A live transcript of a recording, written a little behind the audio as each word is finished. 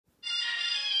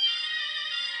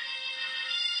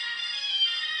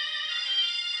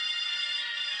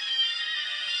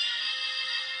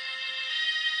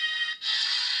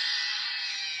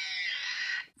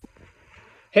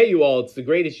Hey you all, it's the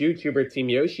greatest YouTuber Team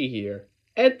Yoshi here.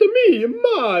 And to me,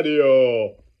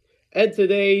 Mario! And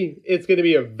today, it's going to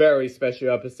be a very special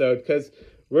episode because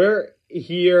we're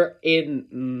here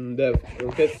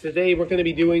because today we're going to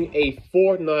be doing a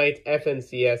Fortnite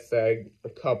FNCS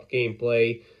Cup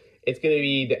gameplay. It's going to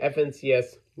be the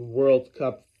FNCS World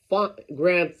Cup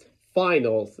Grand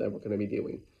Finals that we're going to be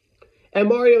doing. And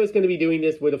Mario is going to be doing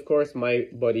this with, of course, my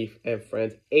buddy and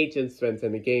friend,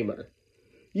 Sven10TheGamer.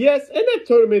 Yes, and that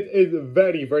tournament is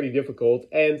very, very difficult,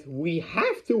 and we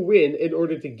have to win in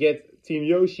order to get Team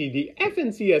Yoshi the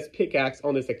FNCS pickaxe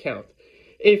on his account.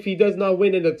 If he does not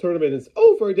win and the tournament is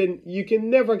over, then you can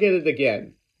never get it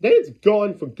again. Then it's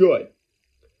gone for good.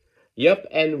 Yep,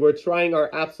 and we're trying our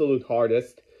absolute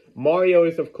hardest. Mario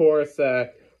is, of course,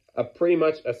 pretty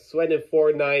much a sweat in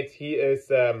Fortnite. He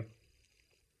is,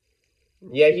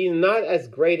 yeah, he's not as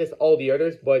great as all the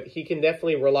others, but he can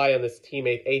definitely rely on his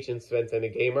teammate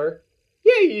Sven10TheGamer.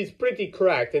 Yeah, he's pretty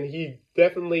cracked, and he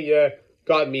definitely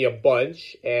got me a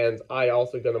bunch, and I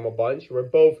also got him a bunch. We're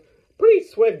both pretty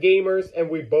sweat gamers, and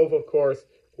we both, of course,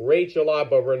 rage a lot,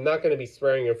 but we're not going to be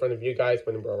swearing in front of you guys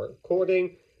when we're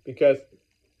recording, because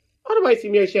otherwise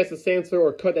Team Yoshi has to censor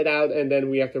or cut it out, and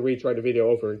then we have to retry the video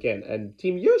over again, and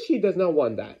Team Yoshi does not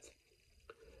want that.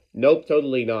 Nope,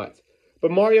 totally not. But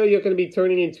Mario, you're going to be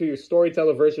turning into your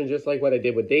storyteller version just like what I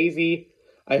did with Daisy.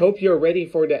 I hope you're ready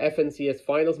for the FNCS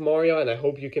Finals, Mario, and I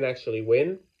hope you can actually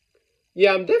win.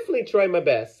 Yeah, I'm definitely trying my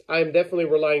best. I'm definitely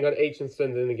relying on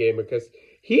Sven10TheGamer because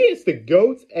he is the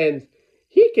GOAT and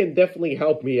he can definitely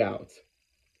help me out.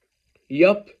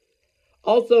 Yup.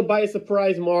 Also, by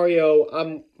surprise,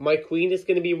 Mario, my queen is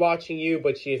going to be watching you,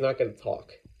 but she is not going to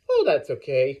talk. Oh, that's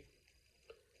okay.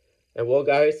 And well,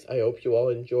 guys, I hope you all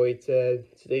enjoyed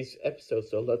today's episode,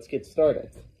 so let's get started.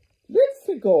 Let's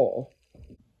go!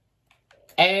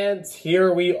 And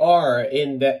here we are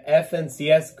in the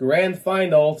FNCS Grand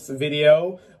Finals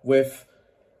video with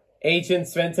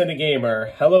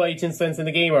Sven10TheGamer. Hello,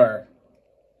 Sven10TheGamer.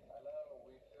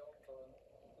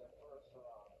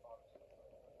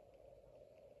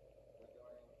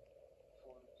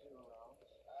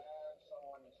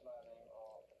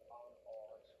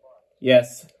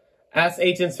 Yes. As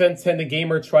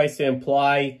Sven10TheGamer tries to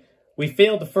imply, we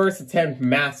failed the first attempt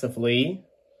massively.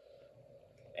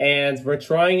 And we're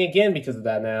trying again because of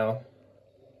that now.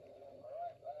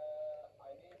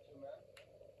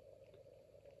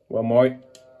 Well,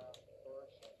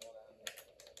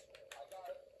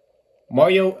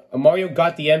 Mario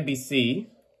got the NBC.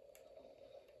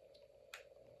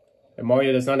 And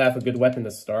Mario does not have a good weapon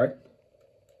to start.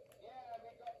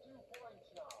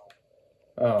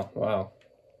 Oh, wow.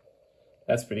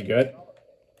 That's pretty good.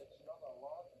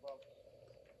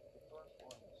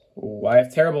 Ooh, I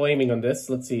have terrible aiming on this.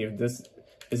 Let's see if this...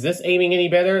 Is this aiming any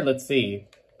better? Let's see.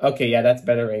 Okay, yeah, that's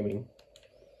better aiming.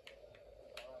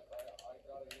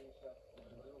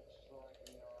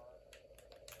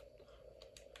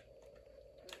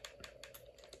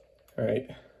 Alright.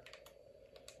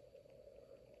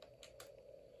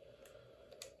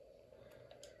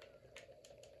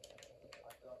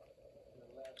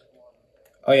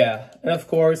 Oh yeah, and of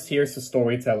course, here's the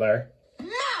storyteller.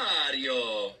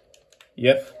 Mario!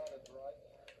 Yep.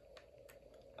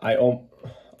 I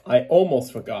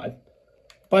almost forgot.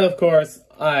 But of course,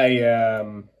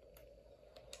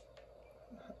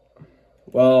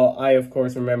 well, I of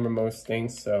course remember most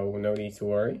things, so no need to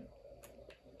worry.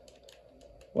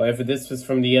 Well, if this was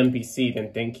from the NPC,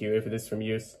 then thank you. If it is from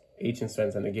you,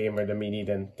 Sven10TheGamer, the mini,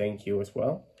 then thank you as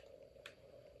well.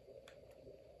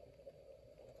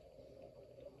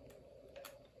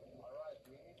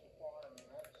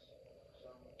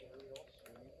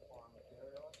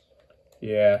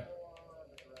 Yeah.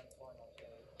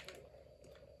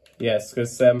 Yes,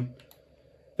 because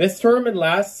this tournament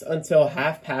lasts until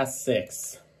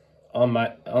 6:30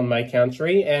 on my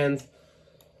country, and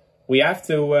we have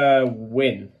to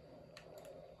win.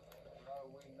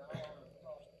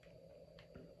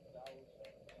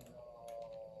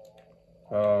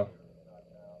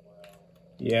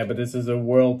 Yeah, but this is a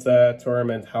world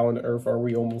tournament. How on earth are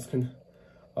we How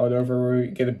on earth are we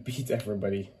gonna beat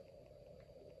everybody?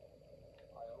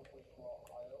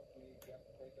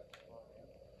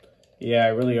 Yeah, I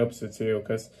really hope so too,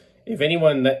 because if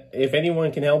anyone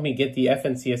can help me get the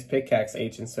FNCS pickaxe,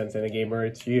 Sven10TheGamer,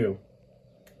 it's you.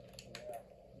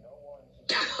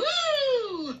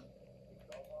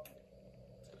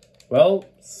 Well,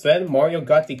 Mario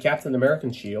got the Captain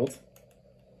American shield.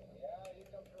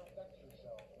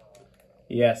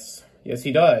 Yes, yes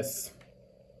he does.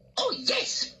 Oh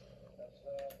yes!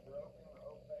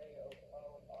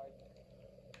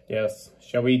 Yes.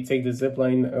 Shall we take the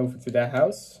zipline over to that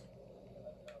house?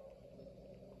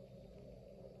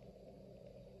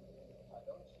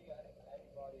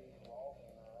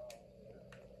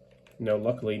 No,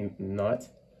 luckily not.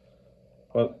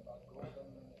 Well,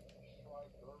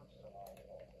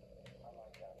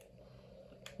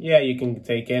 yeah, you can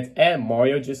take it. And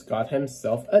Mario just got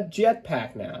himself a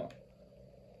jetpack now.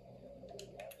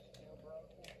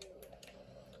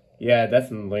 Yeah,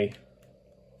 definitely.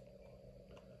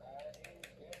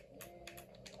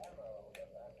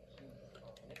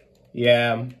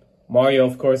 Yeah, Mario,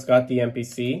 of course, got the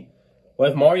NPC. Well,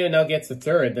 if Mario now gets a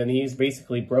turret, then he's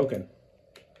basically broken.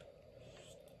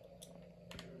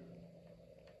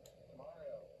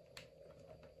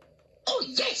 Oh,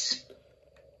 yes!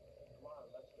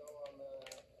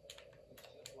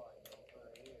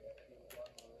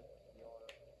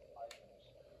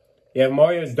 Yeah, if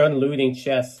Mario's done looting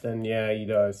chests, then yeah, he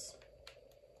does.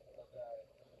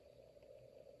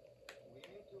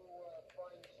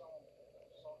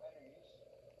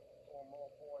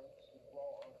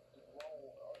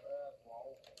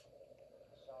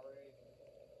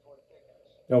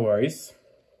 No worries.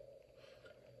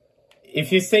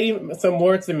 If you say some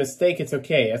words in mistake, it's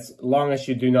okay, as long as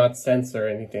you do not censor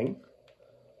anything.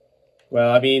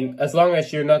 Well, I mean, as long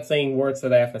as you're not saying words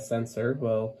that I have to censor,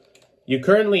 well, you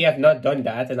currently have not done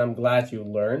that, and I'm glad you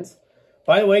learned.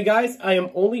 By the way, guys, I am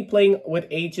only playing with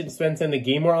Agent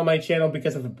Sven10TheGamer on my channel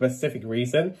because of a specific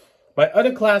reason. My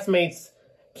other classmates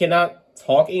cannot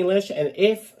talk English, and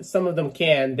if some of them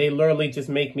can, they literally just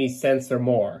make me censor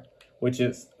more. Which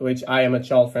I am a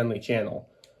child-friendly channel.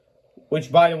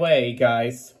 Which, by the way,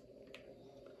 guys,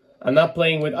 I'm not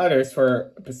playing with others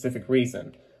for a specific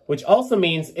reason. Which also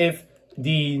means if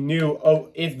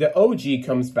the OG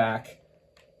comes back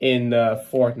in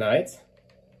Fortnite,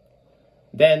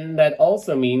 then that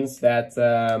also means that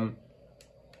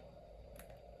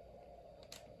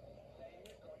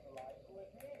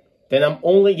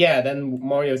then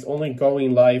Mario's only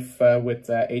going live with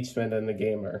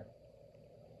Sven10TheGamer.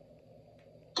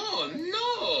 Oh,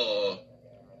 no!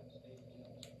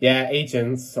 Yeah,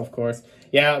 agents, of course.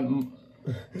 Yeah,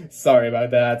 sorry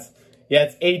about that. Yeah,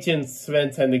 it's Agent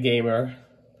Sven10TheGamer.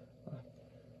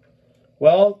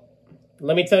 Well,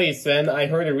 let me tell you, Sven, I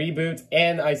heard a reboot,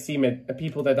 and I see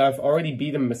people that I've already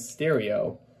beaten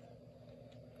Mysterio.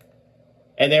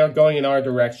 And they are going in our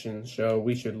direction, so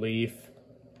we should leave.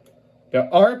 There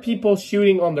are people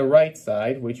shooting on the right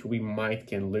side, which we might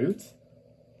can loot.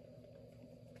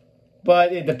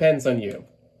 But it depends on you.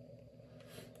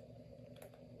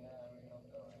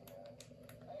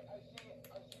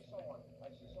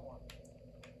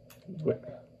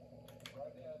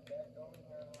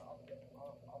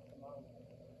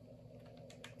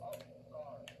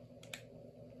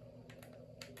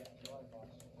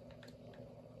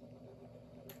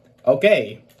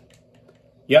 Okay.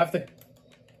 You have to...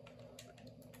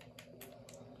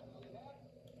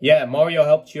 Yeah, Mario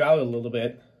helped you out a little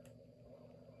bit.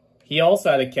 He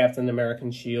also had a Captain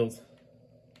American shield.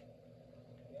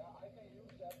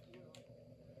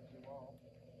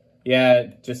 Yeah,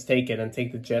 just take it and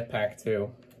take the jetpack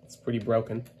too. It's pretty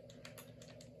broken.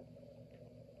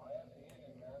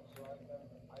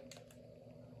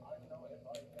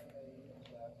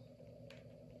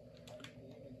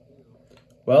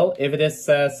 Well, if it is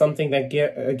something that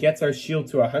gets our shield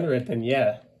to 100, then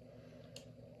yeah.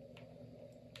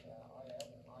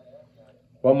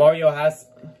 Well, Mario has...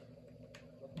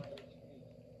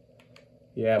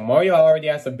 Yeah, Mario already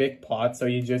has a big pot, so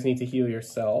you just need to heal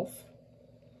yourself.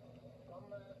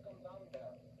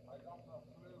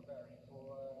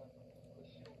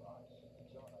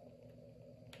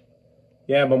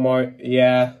 Yeah, but Mario...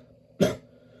 Yeah.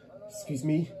 Excuse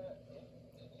me.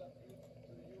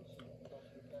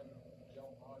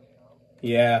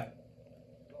 Yeah.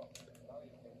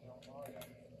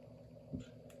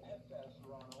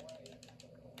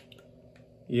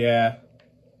 Yeah.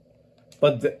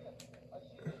 But the...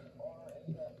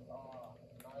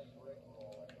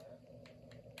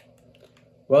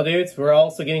 Well, dudes, we're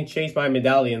also getting chased by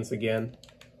medallions again.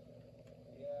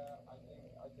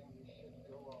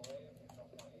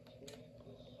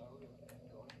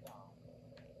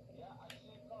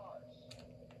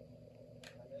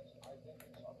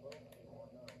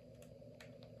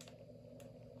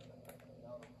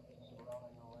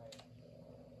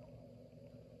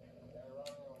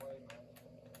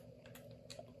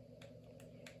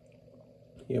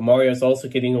 Yeah, Mario's also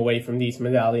getting away from these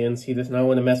medallions. He does not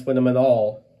want to mess with them at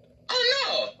all.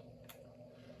 Oh, no!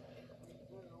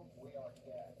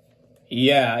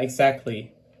 Yeah,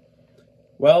 exactly.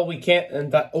 Well, we can't...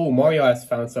 And that, oh, Mario has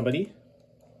found somebody.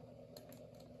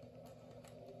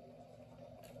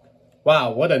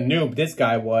 Wow, what a noob this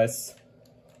guy was.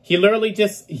 He literally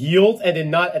just healed and did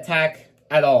not attack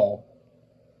at all.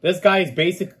 This guy is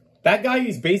that guy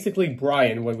is basically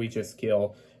Brian, what we just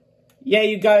killed. Yeah,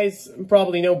 you guys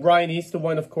probably know Brian. He's the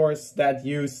one, of course, that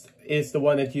is the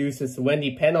one that uses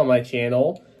Wendy Penn on my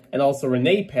channel. And also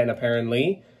Renee Penn,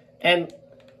 apparently. And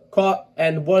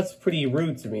was pretty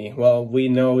rude to me. Well, we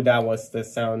know that was the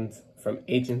sound from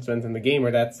Agent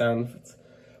Sven10TheGamer. That sound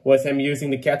was him using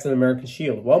the Captain American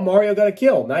shield. Well, Mario got a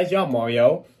kill. Nice job,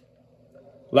 Mario.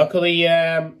 Luckily,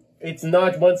 it's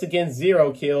not once again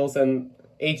 0 kills, and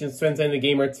Agent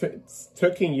Sven10TheGamer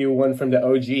taking you one from the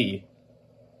OG.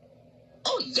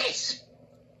 Oh, yes!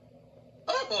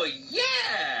 Oh,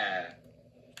 yeah!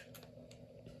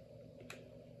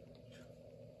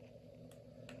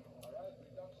 Alright,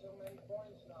 we got so many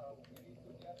points now. We need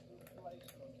to get to the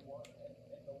placement one and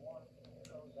the one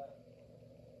goes out.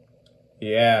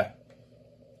 Yeah.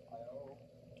 I hope.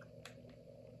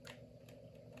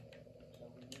 So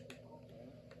we need to cook him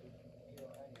to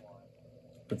kill anyone.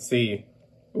 Let's see.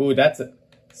 Ooh, that's it.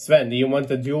 Sven, do you want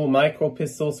the dual micro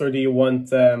pistols, or do you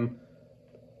want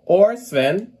or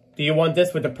Sven, do you want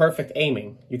this with the perfect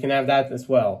aiming? You can have that as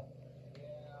well. Yeah,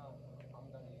 I'm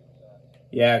gonna use that.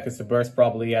 Yeah, because the burst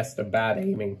probably has the bad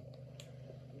aiming.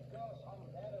 Because I'm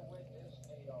better with this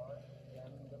AR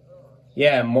than the birds.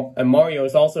 Yeah, and Mario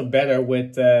is also better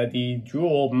with the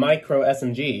dual micro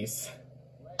SMGs.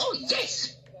 Oh,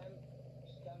 yes!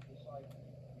 Stand beside me,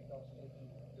 because if you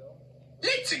don't,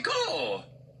 Let's go!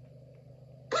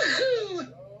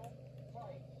 Woohoo! go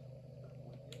fight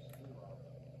with this hero.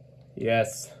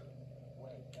 Yes.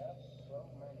 Wait, that's so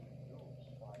many dudes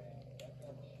fighting. That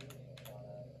can shooting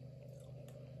fire.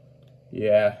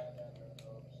 Yeah.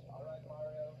 Alright,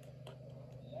 Mario.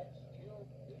 Let's kill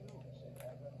the noobs if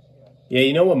I can see us. Yeah,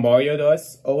 you know what Mario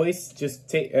does? Always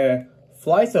just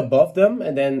flies above them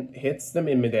and then hits them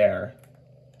in midair.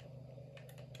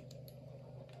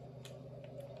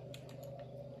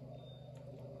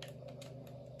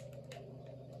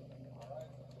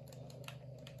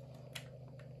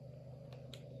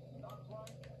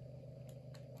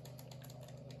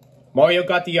 Mario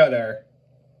got the other.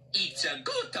 It's a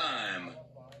good time!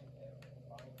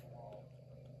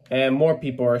 And more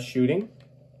people are shooting.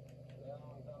 Yeah, I'm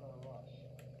gonna rush.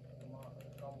 Come on,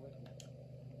 come with me.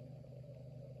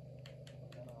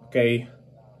 Okay.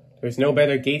 There's no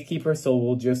better gatekeeper, so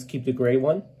we'll just keep the gray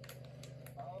one.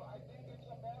 I think it's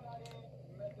a bad idea.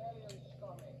 Medallion's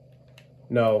coming.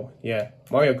 No, yeah.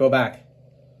 Mario, go back.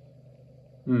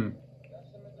 That's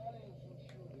the medallions who's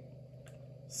shooting.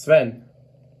 Sven,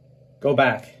 go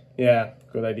back. Yeah,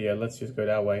 good idea. Let's just go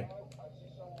that way. Oh, I see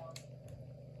someone.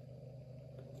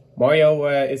 Mario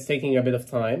is taking a bit of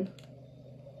time.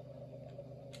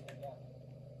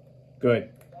 Good.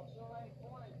 Got so many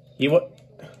points. He We need to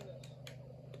win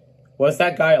this. was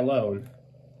that guy alone?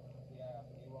 Yeah,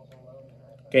 he was alone in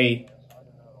heaven. Okay. I don't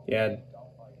know. Yeah.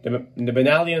 Dumb idea. The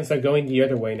medallions are going the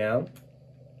other way now.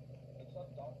 It's a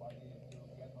dumb idea to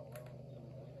get alone to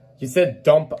win. You said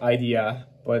dump idea,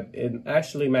 but it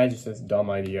actually matches as dumb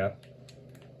idea.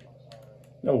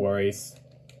 No worries.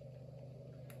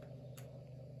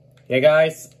 Yeah,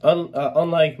 guys,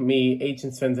 unlike me,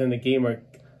 Agent Sven10TheGamer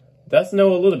does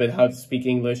know a little bit how to speak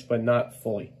English, but not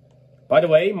fully. By the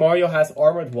way, Mario has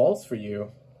armored walls for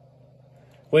you,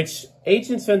 which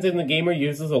Agent Sven10TheGamer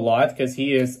uses a lot because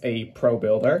he is a pro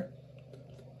builder.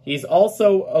 He's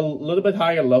also a little bit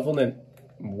higher level than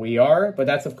we are, but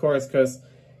that's of course because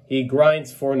he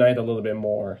grinds Fortnite a little bit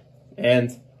more.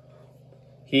 And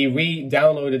he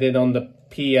re-downloaded it on the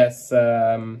PS...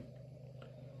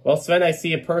 Well, Sven, I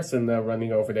see a person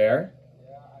running over there.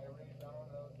 Yeah, I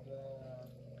re-downloaded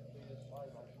the PS5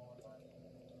 on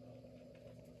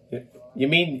Fortnite. You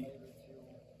mean... On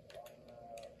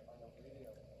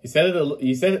a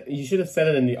video. You should have said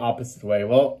it in the opposite way.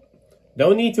 Well,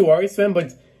 don't need to worry, Sven,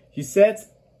 but you said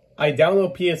I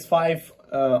download PS5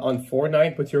 on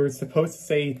Fortnite, but you were supposed to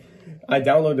say I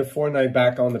downloaded Fortnite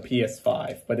back on the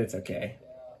PS5, but it's okay.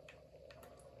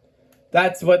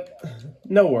 That's what...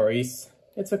 No worries.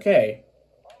 It's okay.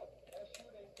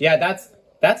 Yeah, that's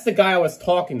the guy I was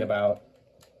talking about.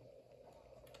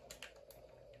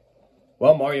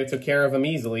 Well, Mario took care of him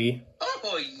easily.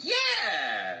 Oh,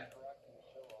 yeah!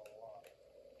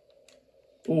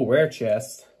 Ooh, rare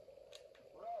chest.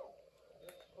 Bro,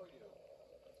 this is for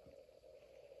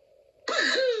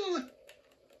you. Woohoo!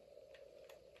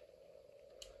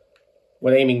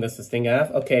 What aiming does this thing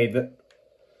have? Okay,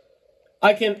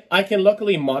 I can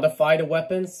luckily modify the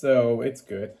weapon, so it's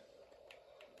good.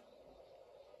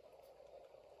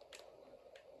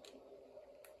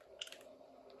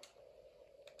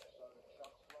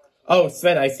 Oh,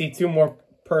 Sven, I see 2 more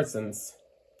persons.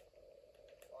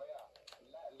 Oh yeah,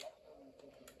 let them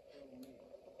to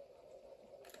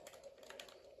me.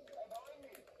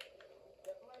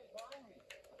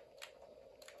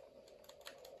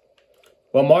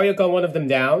 Well, Mario got one of them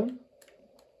down.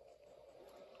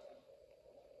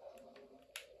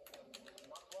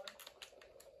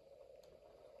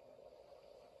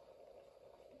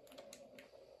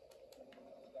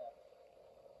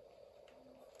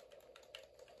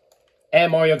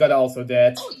 And Mario got also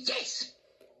dead. Oh, yes!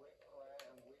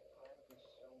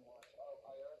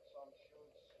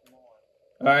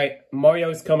 Alright,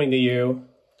 Mario's coming to you.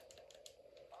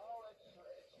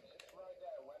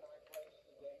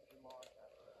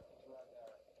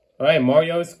 Alright,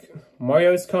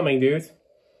 Mario's coming, dude.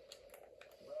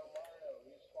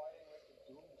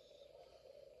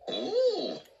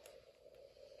 Oh!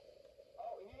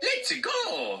 Let's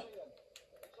go!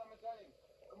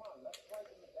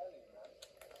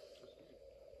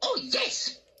 Oh,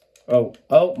 yes! Oh,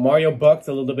 Mario bugged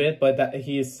a little bit, but that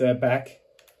he is back.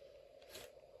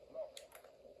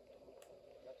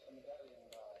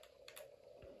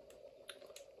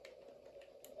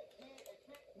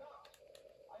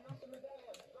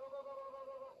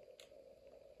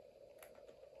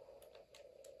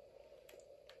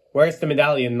 Where's the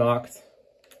medallion knocked?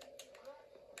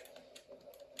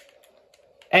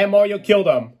 And Mario killed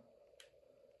him.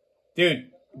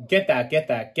 Dude, get that. Get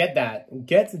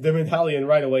the medallion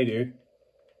right away, dude.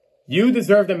 You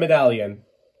deserve the medallion.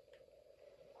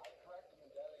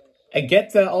 And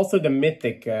get also the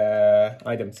mythic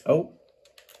items. Oh.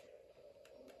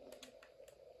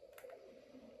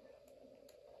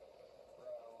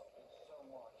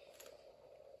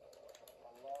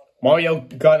 Mario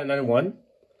got another one.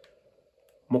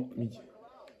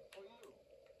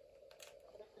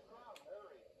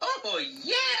 Oh,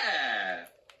 yeah!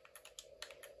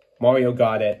 Mario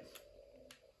got it.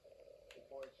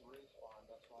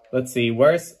 Let's see,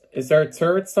 is there a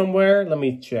turret somewhere? Let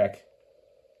me check.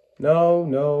 No.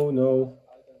 No,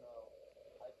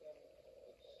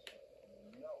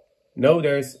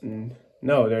 there's no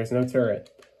turret.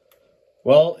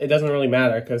 Well, it doesn't really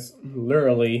matter, because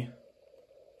literally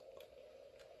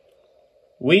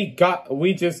we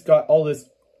just got all this.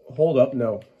 Hold up,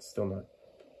 no, still not.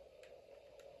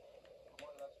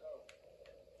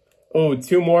 Oh,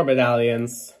 2 more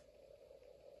medallions.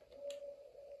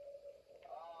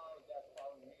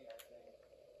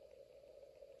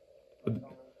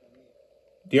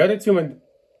 The other 2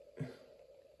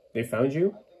 they found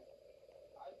you? I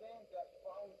think that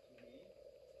found me,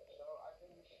 so I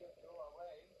think we should go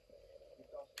away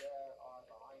because they are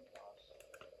behind us.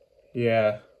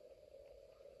 Yeah.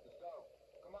 Let's go.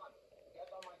 Come on,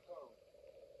 get on my code.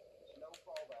 There's no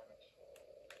fall damage.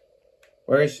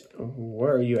 Where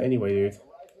are you anyway, dude? Right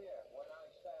here, where I'm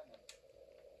standing.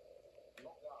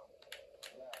 Look down.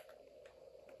 There.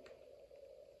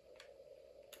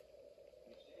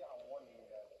 You see, I'm warning you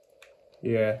there.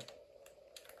 Yeah.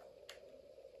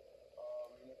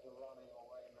 We need to run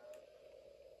away,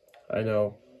 man. I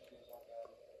know. Lose this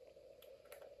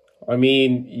again. I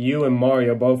mean, you and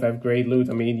Mario both have great loot.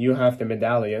 I mean, you have the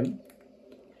medallion.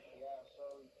 Yeah, so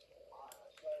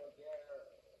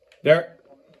They're...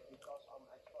 for me because I'm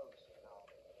exposed now.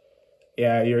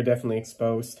 Yeah, you're definitely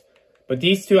exposed. But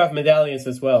these 2 have medallions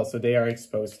as well, so they are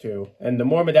exposed too. And the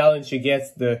more medallions you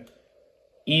get, the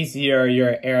easier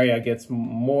your area gets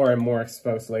more and more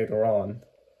exposed later on.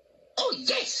 Oh,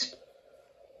 yes!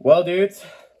 Well, dude.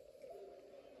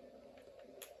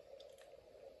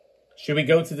 Should we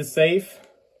go to the safe? I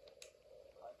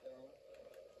think.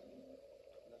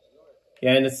 Let's do it.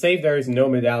 Yeah, in the safe there is no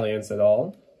medallions at all.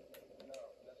 No, let's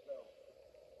go.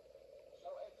 So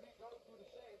if we go to the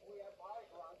safe, we have high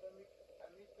ground and we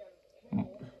can kill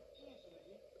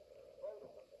easily both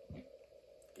of them.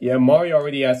 Yeah, Mario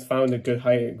already has found a good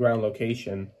high ground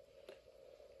location.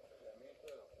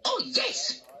 Oh,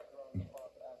 yes! High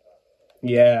ground spot ever.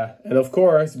 Yeah, and of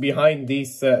course, behind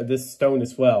these this stone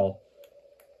as well.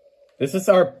 This is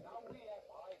our... Now we have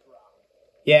high ground.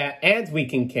 Yeah, and we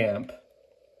can camp.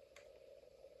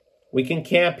 We can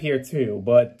camp here too,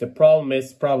 but the problem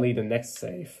is probably the next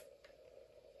safe. The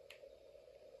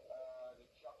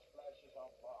chuck splashes are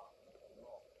far.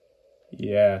 Look.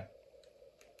 Yeah.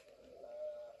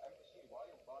 NPC, why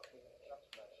you bought the chuck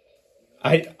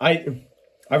splashes?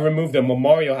 I removed them. Well,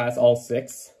 Mario has all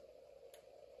 6.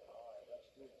 Alright, that's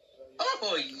good. So you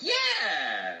Oh,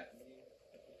 yeah!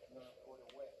 for the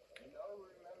win.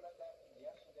 Remember that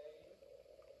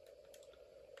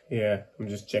yesterday? Yeah, I'm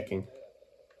just checking.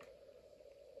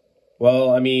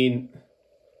 Well, I mean...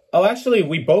 Oh, actually,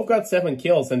 we both got 7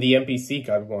 kills and the NPC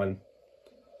got 1.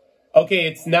 Okay,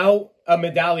 it's now a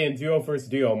medallion duo versus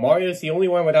duo. Mario is the only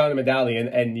one without a medallion,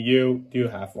 and you do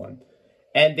have one.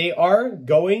 And they are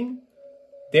going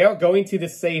to the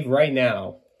save right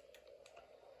now.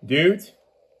 Dude.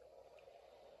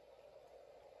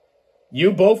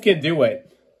 You both can do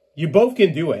it. You both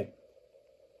can do it.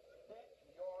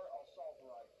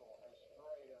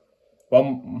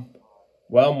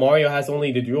 Well, Mario has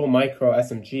only the dual micro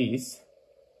SMGs.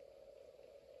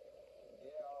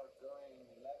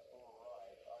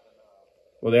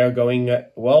 Well, they are going...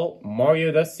 well,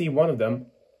 Mario does see one of them.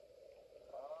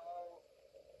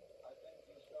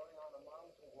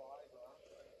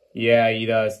 Yeah, he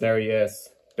does. There he is.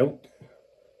 Don't...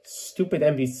 Stupid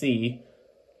NPC.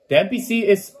 The NPC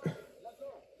is...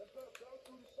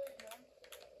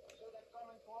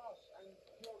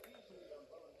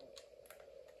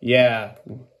 yeah.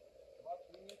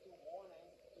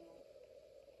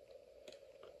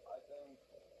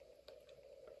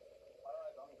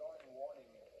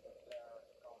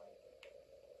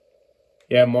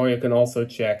 Yeah, Mario can also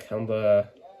check on the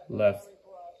left.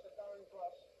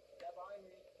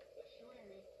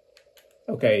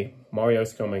 Okay,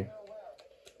 Mario's coming.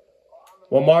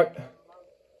 Well,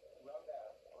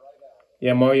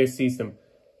 yeah, Mario sees them.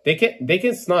 They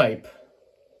can snipe.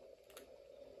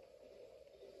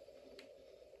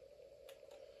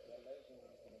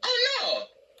 Oh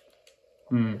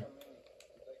no!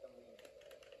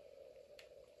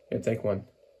 Here, take one.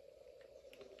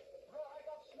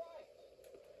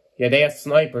 Yeah, they have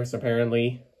snipers,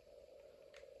 apparently.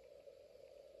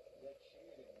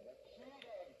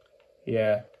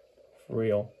 Yeah, for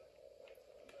real.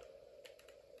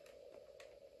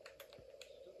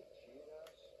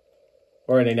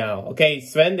 Where are they now? Okay,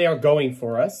 Sven, they are going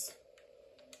for us.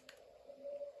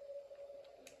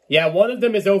 Yeah, one of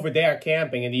them is over there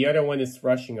camping, and the other one is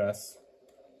rushing us.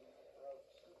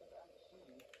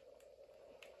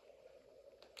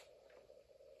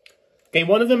 Okay,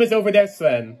 one of them is over there,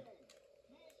 Sven.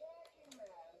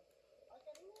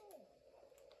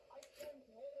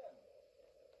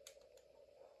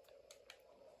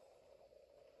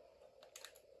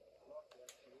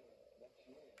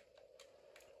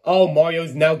 Oh,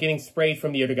 Mario's now getting sprayed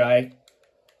from the other guy.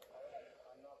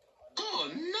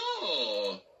 Oh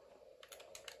no!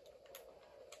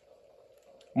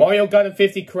 Mario got a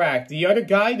 50 cracked. The other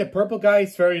guy, the purple guy,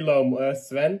 is very low,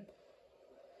 Sven.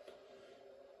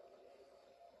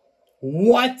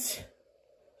 What?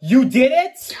 You did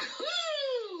it?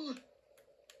 Yahoo!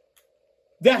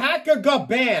 The hacker got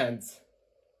banned.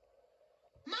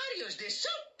 Mario's the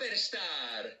superstar!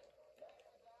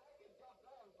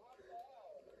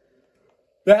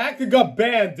 The hacker got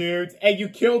banned, dude, and you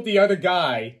killed the other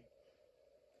guy.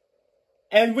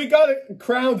 And we got a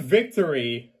crowned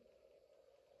victory.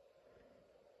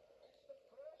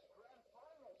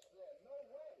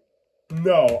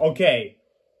 No, okay.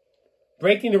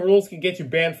 Breaking the rules can get you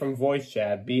banned from voice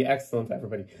chat. Be excellent,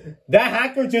 everybody. That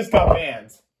hacker just got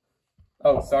banned.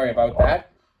 Oh, sorry about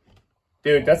that.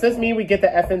 Dude, does this mean we get the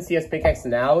FNCS pickaxe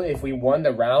now if we won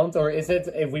the round, or is it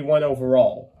if we won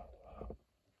overall?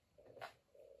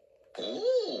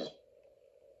 Ooh.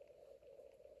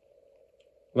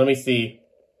 Let me see.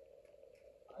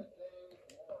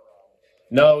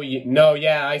 No,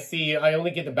 yeah, I see. I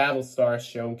only get the Battle Star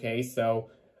showcase, so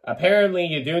apparently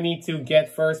you do need to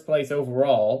get first place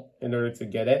overall in order to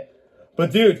get it.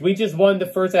 But dude, we just won the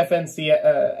first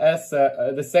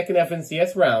the second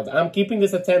FNCS round. I'm keeping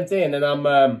this attempt in, and I'm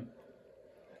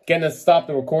gonna stop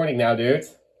the recording now, dude.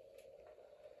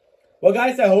 Well,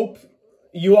 guys, I hope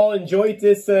you all enjoyed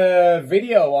this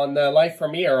video on the live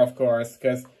premiere, of course,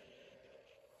 because,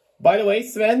 by the way,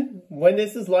 Sven, when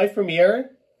this is live premiere,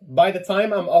 by the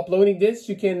time I'm uploading this,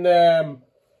 you can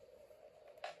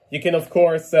of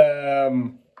course,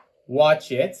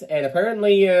 watch it. And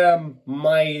apparently,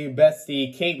 my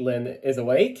bestie, Caitlin, is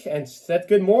awake and said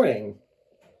good morning.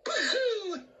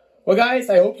 Well, guys,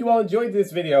 I hope you all enjoyed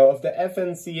this video of the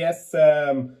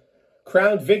FNCS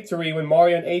crowned victory with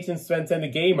Mario and Agent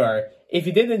Sven10TheGamer. If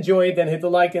you did enjoy it, then hit the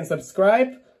like and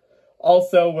subscribe.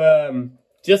 Also,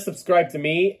 just subscribe to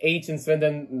me, Agent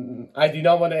Sven10. I do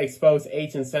not want to expose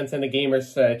Agent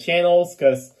Sven10TheGamer's channels,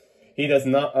 because he does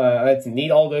not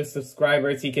need all those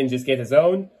subscribers. He can just get his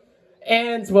own.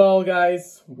 And, well,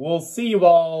 guys, we'll see you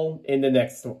all in the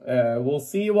next one.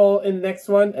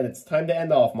 And it's time to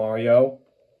end off, Mario.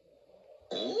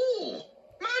 Ooh,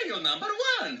 Mario number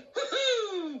 1!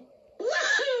 Woohoo!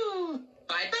 Woohoo!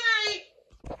 Bye-bye!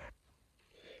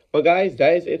 Well, guys,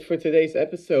 that is it for today's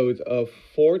episode of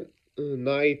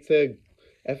Fortnite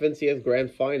FNCS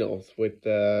Grand Finals with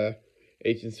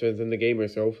Agent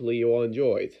Sven10TheGamer, so hopefully you all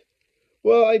enjoyed.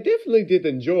 Well, I definitely did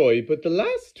enjoy, but the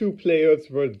last two players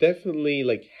were definitely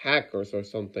like hackers or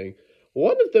something.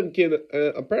 One of them can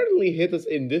apparently hit us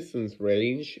in distance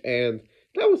range, and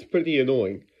that was pretty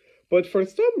annoying. But for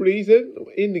some reason,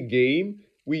 in the game,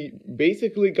 we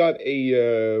basically got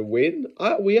a win.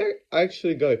 We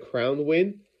actually got a crown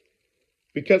win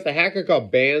because the hacker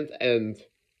got banned and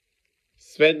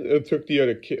Sven took the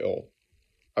other kill,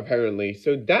 apparently.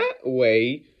 So that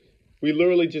way, we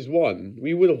literally just won.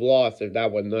 We would have lost if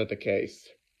that was not the case.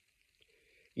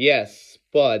 Yes,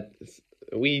 but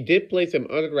we did play some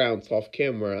other rounds off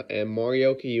camera, and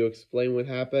Mario, can you explain what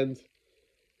happened?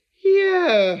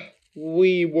 Yeah,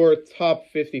 we were top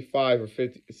 55 or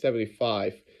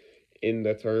 75 in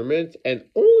the tournament, and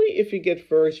only if you get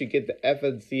first, you get the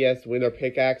FNCS winner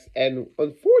pickaxe, and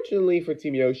unfortunately for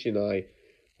Team Yoshi and I,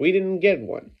 we didn't get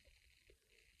one.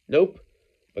 Nope,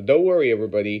 but don't worry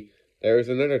everybody, there is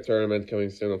another tournament coming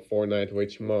soon on Fortnite,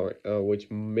 which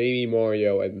maybe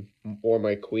Mario or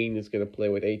my queen is going to play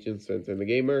with Agent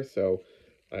Sven10TheGamer, so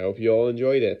I hope you all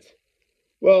enjoyed it.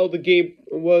 Well,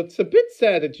 it's a bit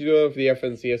sad that you don't have the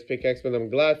FNCS pickaxe, but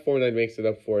I'm glad Fortnite makes it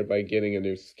up for it by getting a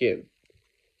new skin.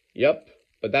 Yep,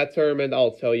 but that tournament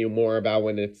I'll tell you more about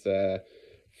when it's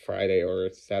Friday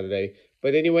or Saturday.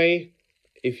 But anyway,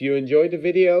 if you enjoyed the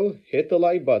video, hit the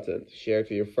like button, share it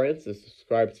to your friends, and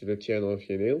subscribe to the channel if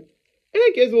you're new. And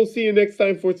I guess we'll see you next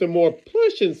time for some more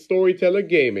plush and storyteller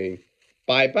gaming.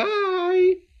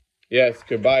 Bye-bye! Yes,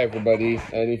 goodbye everybody.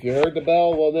 And if you heard the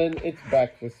bell, well then, it's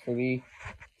breakfast for me.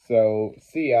 So,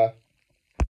 see ya.